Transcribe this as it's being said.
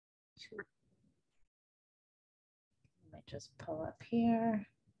Let me just pull up here.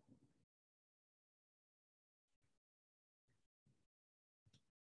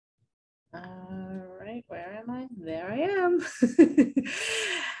 All right, where am I? There I am.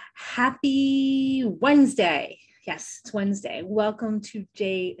 Happy Wednesday. Yes, it's Wednesday. Welcome to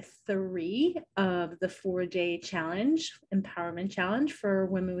day 3 of the 4-day challenge, empowerment challenge for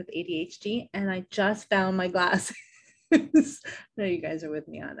women with ADHD. And I just found my glasses. No, you guys are with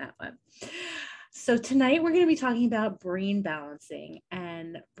me on that one. So tonight we're going to be talking about brain balancing,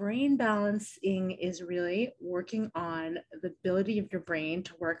 and brain balancing is really working on the ability of your brain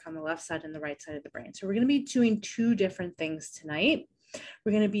to work on the left side and the right side of the brain. So we're going to be doing 2 different things tonight.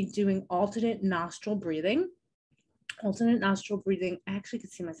 We're going to be doing alternate nostril breathing. Alternate nostril breathing, I actually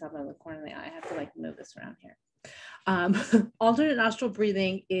could see myself in the corner of the eye. I have to like move this around here. Alternate nostril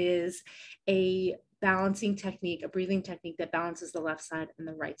breathing is a balancing technique, a breathing technique that balances the left side and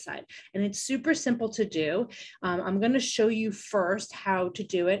the right side. And it's super simple to do. I'm going to show you first how to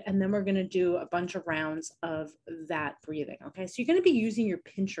do it, and then we're going to do a bunch of rounds of that breathing. Okay, so you're going to be using your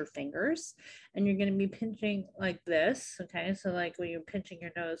pincher fingers, and you're going to be pinching like this. Okay, so like when you're pinching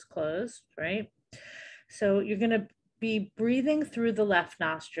your nose closed, right? So you're going to be breathing through the left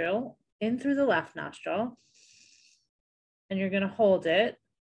nostril, in through the left nostril, and you're going to hold it,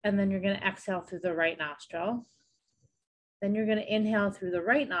 and then you're going to exhale through the right nostril. Then you're going to inhale through the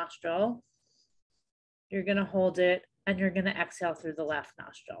right nostril, you're going to hold it, and you're going to exhale through the left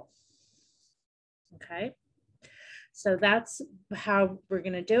nostril. Okay, so that's how we're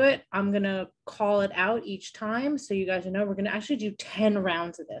going to do it. I'm going to call it out each time so you guys know we're going to actually do 10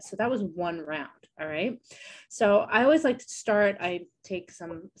 rounds of this. So that was 1 round. All right, so I always like to start, I take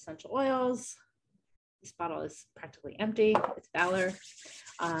some essential oils. This bottle is practically empty. It's Valor.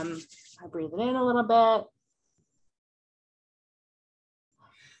 I breathe it in a little bit.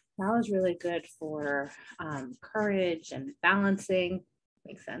 That was really good for courage and balancing.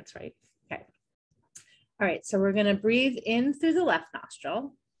 Makes sense, right? Okay. All right, so we're gonna breathe in through the left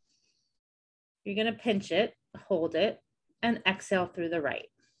nostril. You're gonna pinch it, hold it, and exhale through the right.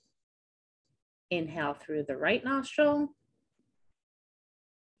 Inhale through the right nostril,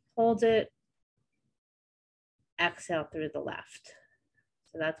 hold it, exhale through the left.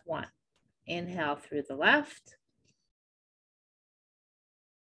 So that's 1. Inhale through the left,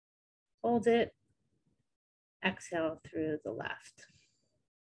 hold it, exhale through the left.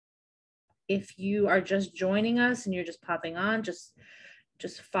 If you are just joining us and you're just popping on, just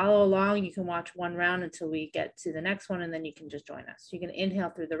follow along. You can watch 1 round until we get to the next one, and then you can just join us. So you can inhale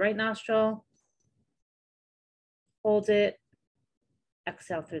through the right nostril, hold it,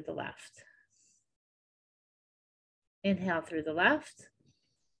 exhale through the left. Inhale through the left,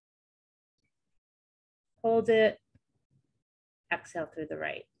 hold it, exhale through the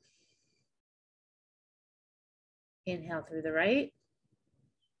right. Inhale through the right,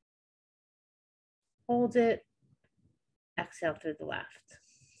 hold it, exhale through the left.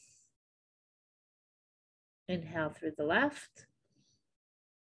 Inhale through the left,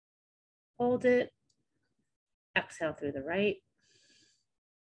 hold it, exhale through the right.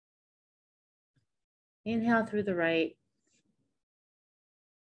 Inhale through the right,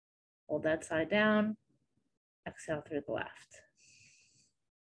 hold that side down, exhale through the left.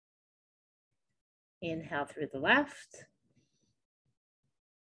 Inhale through the left,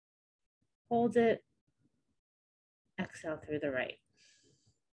 hold it, exhale through the right.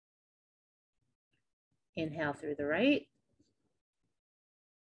 Inhale through the right,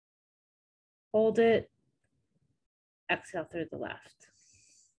 hold it, exhale through the left.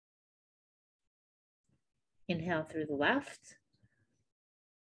 Inhale through the left,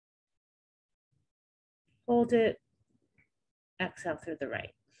 hold it, exhale through the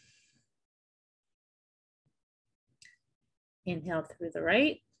right. Inhale through the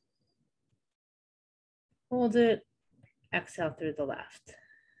right, hold it, exhale through the left.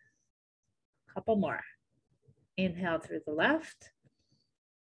 Couple more. Inhale through the left,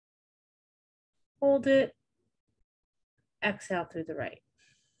 hold it, exhale through the right.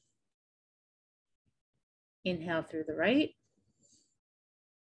 Inhale through the right,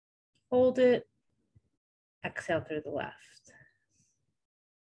 hold it, exhale through the left.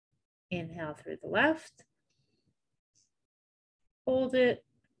 Inhale through the left, hold it,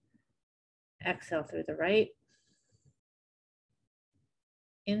 exhale through the right.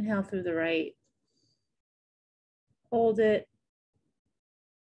 Inhale through the right, hold it,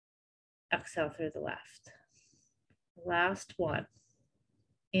 exhale through the left. Last one.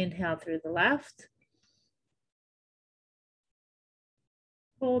 Inhale through the left,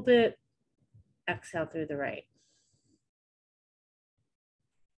 hold it, exhale through the right.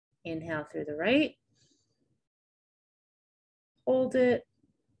 Inhale through the right. Hold it.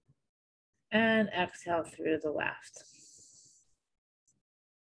 And exhale through the left.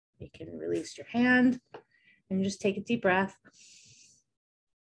 You can release your hand and just take a deep breath.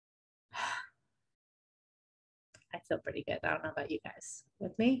 I feel pretty good. I don't know about you guys.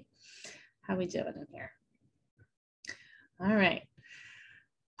 With me? How we doing in here? All right.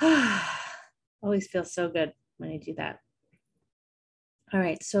 Always feels so good when you do that. All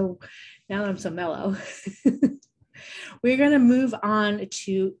right, so now that I'm so mellow, we're going to move on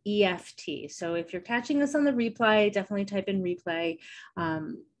to EFT. So if you're catching this on the replay, definitely type in replay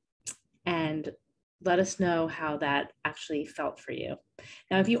and let us know how that actually felt for you.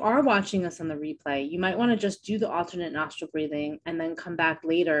 Now, if you are watching us on the replay, you might want to just do the alternate nostril breathing and then come back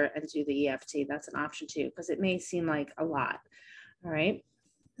later and do the EFT. That's an option too, because it may seem like a lot. All right.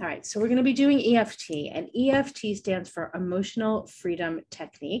 All right, so we're going to be doing EFT, and EFT stands for Emotional Freedom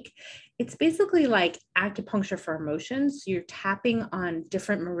Technique. It's basically like acupuncture for emotions. You're tapping on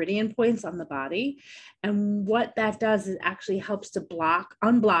different meridian points on the body, and what that does is actually helps to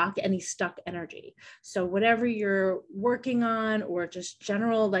unblock any stuck energy. So whatever you're working on, or just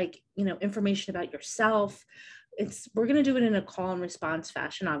general information about yourself, we're going to do it in a call and response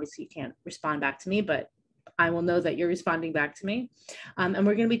fashion. Obviously, you can't respond back to me, but I will know that you're responding back to me. And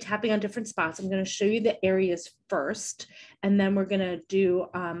we're going to be tapping on different spots. I'm going to show you the areas first, and then we're going to do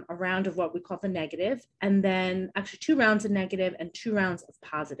a round of what we call the negative, and then actually 2 rounds of negative and 2 rounds of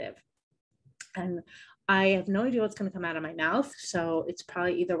positive. And I have no idea what's going to come out of my mouth. So it's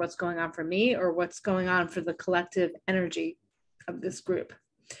probably either what's going on for me or what's going on for the collective energy of this group.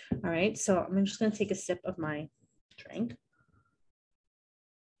 All right. So I'm just going to take a sip of my drink.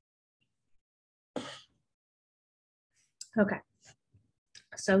 Okay,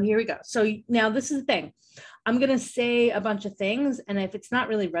 so here we go. So now this is the thing. I'm going to say a bunch of things, and if it's not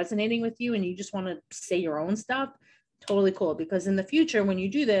really resonating with you and you just want to say your own stuff, totally cool, because in the future, when you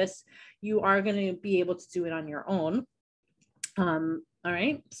do this, you are going to be able to do it on your own. All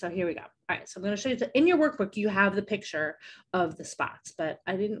right, so here we go. All right, so I'm going to show you, in your workbook, you have the picture of the spots, but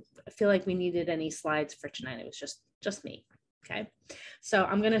I didn't feel like we needed any slides for tonight. It was just me. Okay, so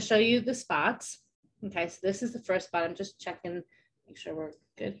I'm going to show you the spots. Okay, so this is the first spot. I'm just checking, make sure we're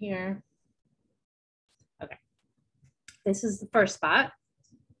good here. Okay, this is the first spot.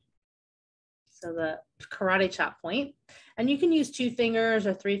 So the karate chop point, and you can use 2 fingers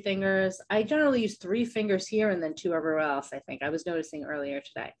or 3 fingers. I generally use 3 fingers here and then 2 everywhere else. I think I was noticing earlier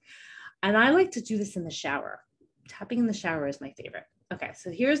today. And I like to do this in the shower. Tapping in the shower is my favorite. Okay,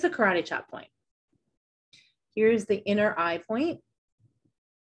 so here's the karate chop point. Here's the inner eye point,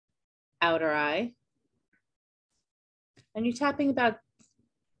 outer eye. And you're tapping about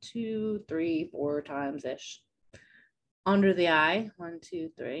 2, 3, 4 times-ish. Under the eye, 1, 2,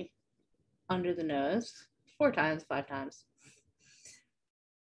 3. Under the nose, 4 times, 5 times.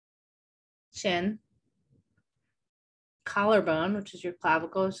 Chin. Collarbone, which is your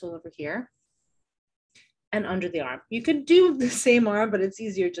clavicle, so over here. And under the arm. You could do the same arm, but it's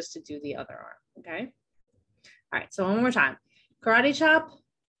easier just to do the other arm, okay? All right, so one more time. Karate chop.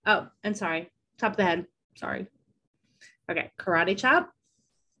 Oh, and sorry, top of the head, sorry. Okay, karate chop,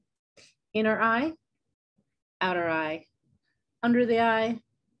 inner eye, outer eye, under the eye,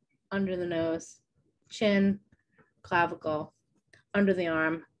 under the nose, chin, clavicle, under the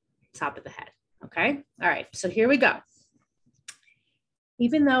arm, top of the head. Okay, all right, so here we go.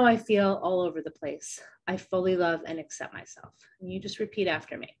 Even though I feel all over the place, I fully love and accept myself. And you just repeat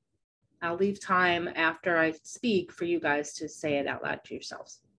after me. I'll leave time after I speak for you guys to say it out loud to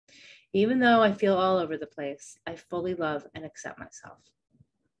yourselves. Even though I feel all over the place, I fully love and accept myself.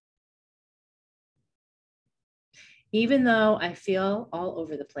 Even though I feel all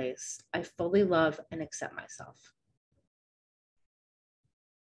over the place, I fully love and accept myself.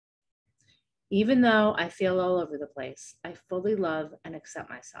 Even though I feel all over the place, I fully love and accept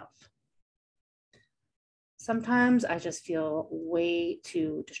myself. Sometimes I just feel way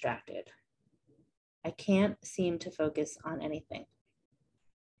too distracted. I can't seem to focus on anything.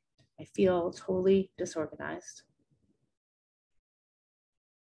 I feel totally disorganized.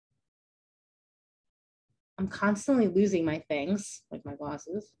 I'm constantly losing my things, like my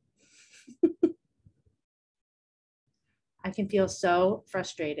glasses. I can feel so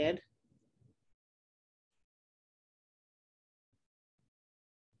frustrated.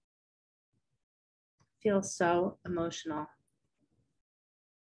 Feel so emotional.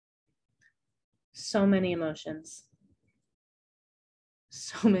 So many emotions.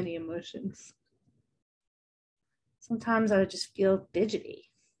 So many emotions. Sometimes I would just feel fidgety.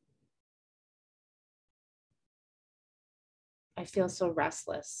 I feel so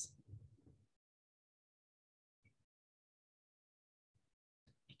restless.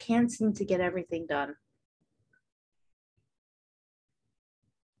 I can't seem to get everything done.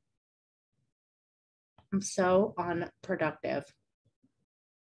 I'm so unproductive.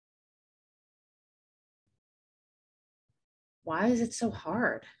 Why is it so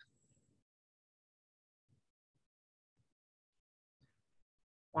hard?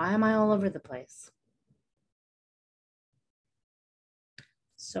 Why am I all over the place?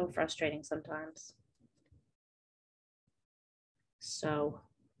 So frustrating sometimes. So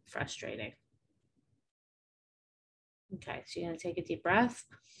frustrating. Okay, so you're gonna take a deep breath.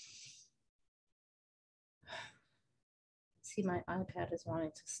 See, my iPad is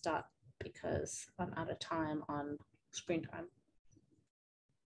wanting to stop because I'm out of time on screen time.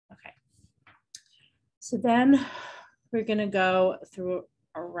 Okay. So then we're gonna go through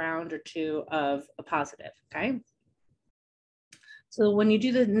a round or two of a positive, okay? So when you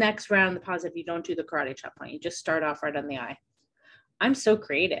do the next round, the positive, you don't do the karate chop point. You just start off right on the eye. I'm so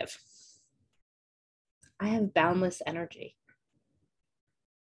creative. I have boundless energy.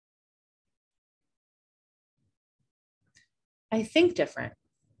 I think different,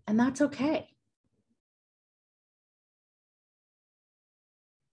 and that's okay.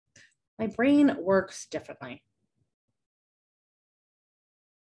 My brain works differently.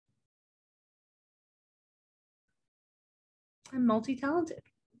 I'm multi-talented.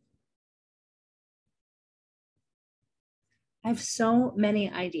 I have so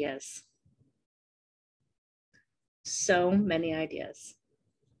many ideas. So many ideas.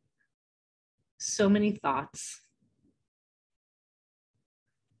 So many thoughts.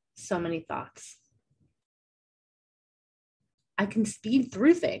 So many thoughts. I can speed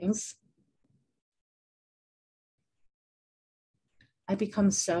through things. I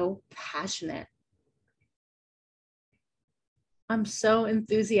become so passionate. I'm so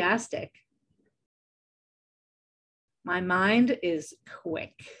enthusiastic. My mind is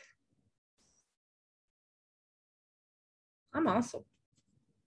quick. I'm awesome.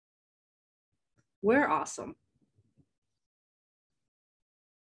 We're awesome.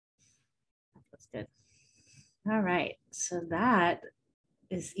 That's good. All right. So that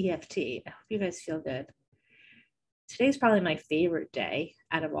is EFT. I hope you guys feel good. Today's probably my favorite day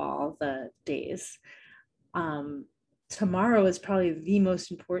out of all the days. Tomorrow is probably the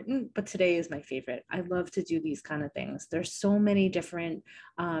most important, but today is my favorite. I love to do these kind of things. There's so many different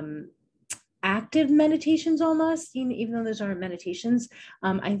active meditations almost, even though those aren't meditations.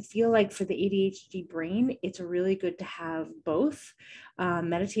 I feel like for the ADHD brain, it's really good to have both.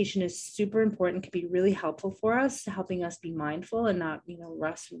 Meditation is super important, can be really helpful for us, helping us be mindful and not,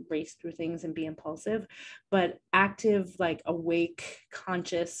 rush and race through things and be impulsive. But active, like awake,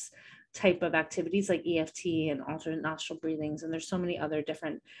 conscious type of activities like EFT and alternate nostril breathings. And there's so many other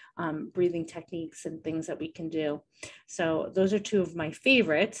different breathing techniques and things that we can do. So those are two of my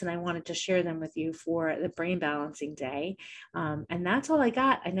favorites, and I wanted to share them with you for the brain balancing day. And that's all I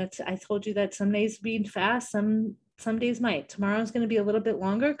got. I know I told you that some days being fast, some days might. Tomorrow's going to be a little bit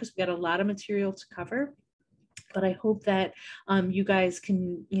longer because we got a lot of material to cover. But I hope that you guys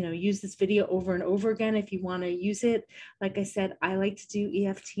can, use this video over and over again if you want to use it. Like I said, I like to do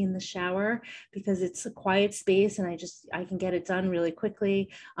EFT in the shower because it's a quiet space and I can get it done really quickly.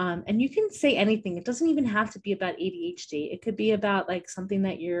 And you can say anything. It doesn't even have to be about ADHD. It could be about like something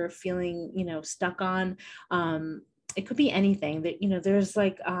that you're feeling, stuck on. It could be anything that, there's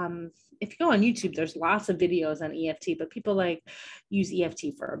like, if you go on YouTube, there's lots of videos on EFT, but people like use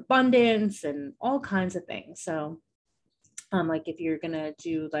EFT for abundance and all kinds of things. So like if you're gonna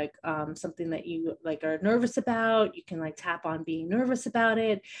do like something that you like are nervous about, you can like tap on being nervous about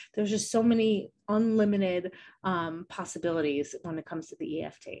it. There's just so many unlimited possibilities when it comes to the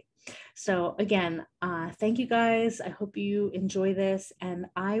EFT. So again, thank you guys. I hope you enjoy this, and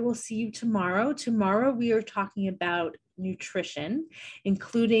I will see you tomorrow. Tomorrow we are talking about nutrition,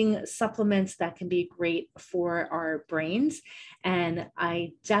 including supplements that can be great for our brains. And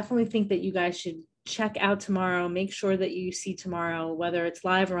I definitely think that you guys should check out tomorrow. Make sure that you see tomorrow, whether it's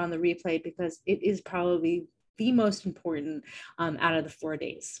live or on the replay, because it is probably the most important out of the 4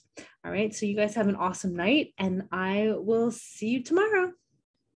 days. All right. So you guys have an awesome night, and I will see you tomorrow.